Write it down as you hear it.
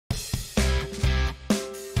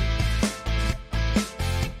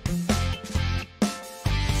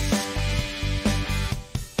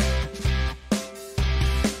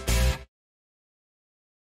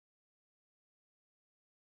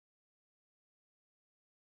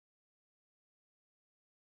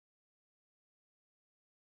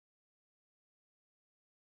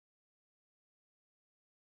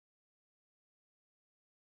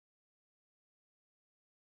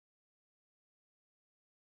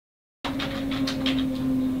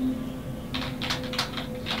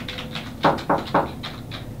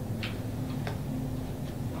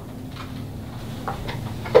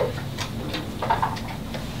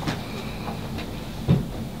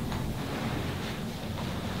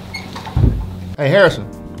Hey, Harrison,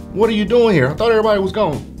 what are you doing here? I thought everybody was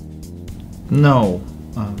gone. No.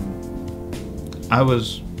 I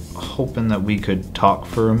was hoping that we could talk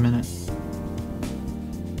for a minute.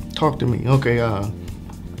 Talk to me. Okay,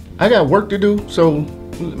 I got work to do, so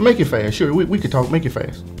make it fast. Sure, we could talk. Make it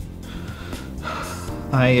fast.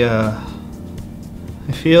 I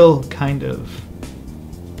feel kind of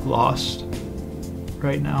lost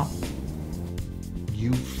right now.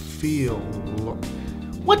 You feel...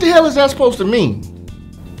 What the hell is that supposed to mean?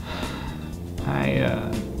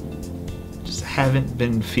 I just haven't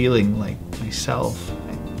been feeling like myself.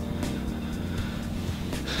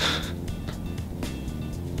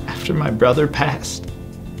 After my brother passed,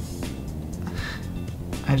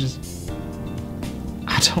 I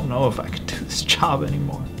don't know if I could do this job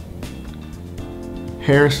anymore.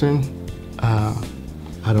 Harrison, I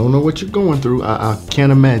don't know what you're going through. I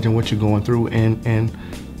can't imagine what you're going through, and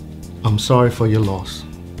I'm sorry for your loss.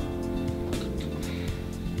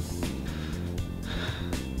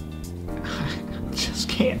 I just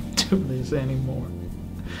can't do this anymore.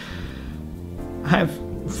 I've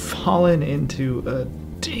fallen into a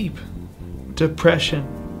deep depression.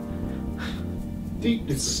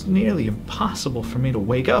 It's nearly impossible for me to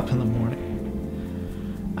wake up in the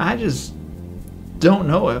morning. I just don't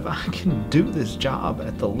know if I can do this job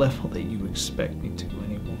at the level that you expect me to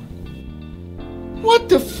anymore. What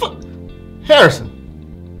the fuck? Harrison.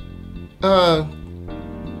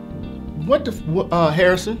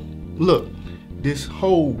 Harrison, look, this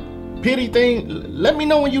whole pity thing, let me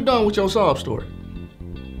know when you're done with your sob story.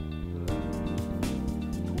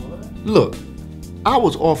 Look, I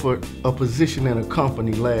was offered a position in a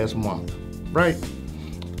company last month, right?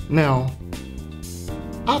 Now,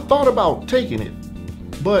 I thought about taking it,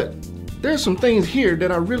 but there's some things here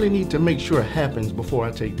that I really need to make sure happens before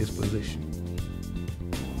I take this position.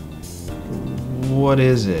 What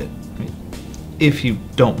is it? If you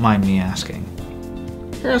don't mind me asking.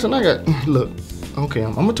 Harrison, look, okay,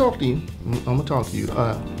 I'm gonna talk to you.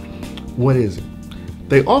 What is it?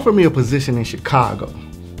 They offered me a position in Chicago.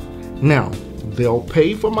 Now, they'll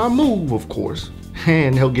pay for my move, of course,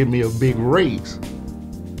 and they'll give me a big raise.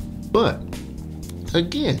 But,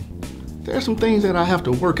 again, there's some things that I have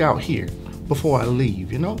to work out here before I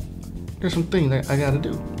leave, you know? There's some things that I gotta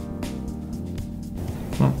do.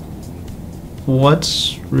 Well,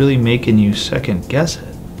 what's really making you second guess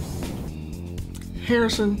it?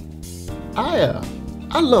 Harrison, I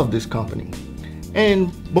love this company.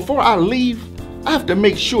 And before I leave, I have to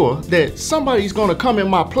make sure that somebody's gonna come in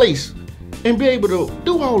my place and be able to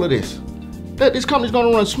do all of this. That this company's gonna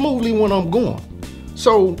run smoothly when I'm gone.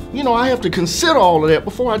 So, you know, I have to consider all of that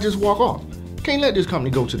before I just walk off. Can't let this company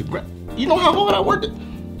go to the ground. You know how hard I worked it?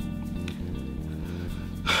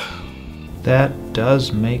 That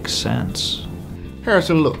does make sense.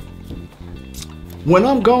 Harrison, look. When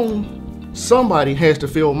I'm gone, somebody has to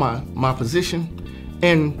fill my position.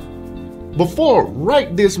 And before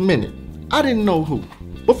right this minute, I didn't know who.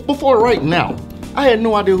 Before right now, I had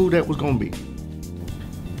no idea who that was gonna be.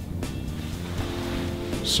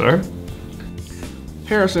 Sir?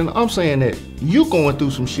 Harrison, I'm saying that you going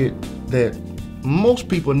through some shit that most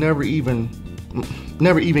people never even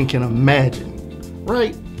can imagine,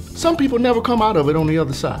 right? Some people never come out of it on the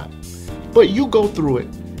other side. But you go through it,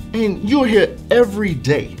 and you're here every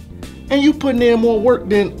day. And you putting in more work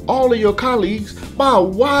than all of your colleagues by a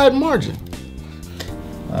wide margin.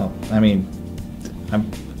 Well, I mean,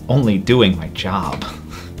 I'm only doing my job.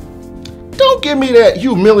 Don't give me that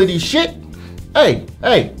humility shit. Hey,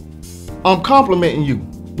 I'm complimenting you.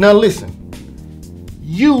 Now listen,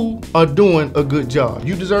 you are doing a good job.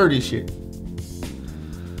 You deserve this shit.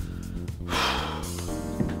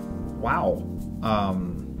 Wow.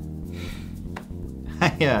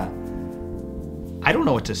 I don't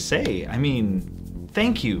know what to say. I mean,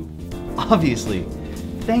 thank you. Obviously,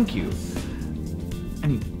 thank you. I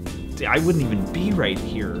mean, I wouldn't even be right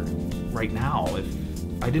here, right now, if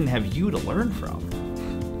I didn't have you to learn from.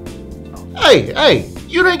 Hey,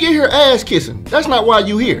 you didn't get here ass kissing. That's not why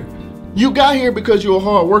you here. You got here because you're a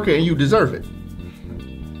hard worker and you deserve it.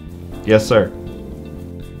 Yes, sir.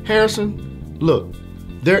 Harrison, look,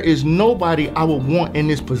 there is nobody I would want in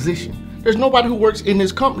this position. There's nobody who works in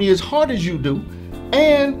this company as hard as you do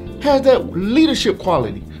and has that leadership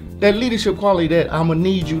quality. That leadership quality that I'm gonna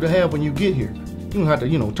need you to have when you get here. You don't have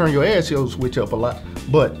to, turn your ass heel switch up a lot,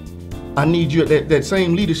 but I need you at that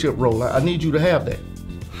same leadership role. I need you to have that.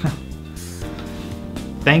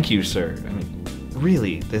 Thank you, sir. I mean,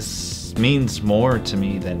 really, this This means more to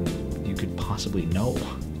me than you could possibly know.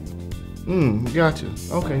 Gotcha.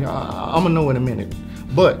 Okay, I'm gonna know in a minute.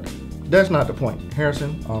 But that's not the point.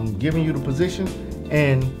 Harrison, I'm giving you the position,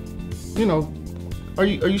 and, you know, are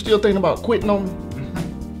you still thinking about quitting on me?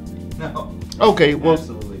 No. Okay, well,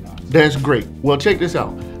 Absolutely not. that's great. Well, check this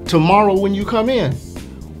out. Tomorrow when you come in,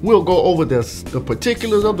 we'll go over the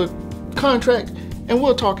particulars of the contract, and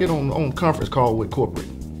we'll talk it on conference call with corporate.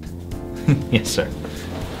 Yes, sir.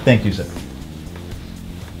 Thank you, sir.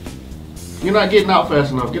 You're not getting out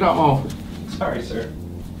fast enough. Get out my office. Sorry, sir.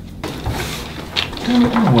 Damn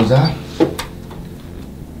it, where was I?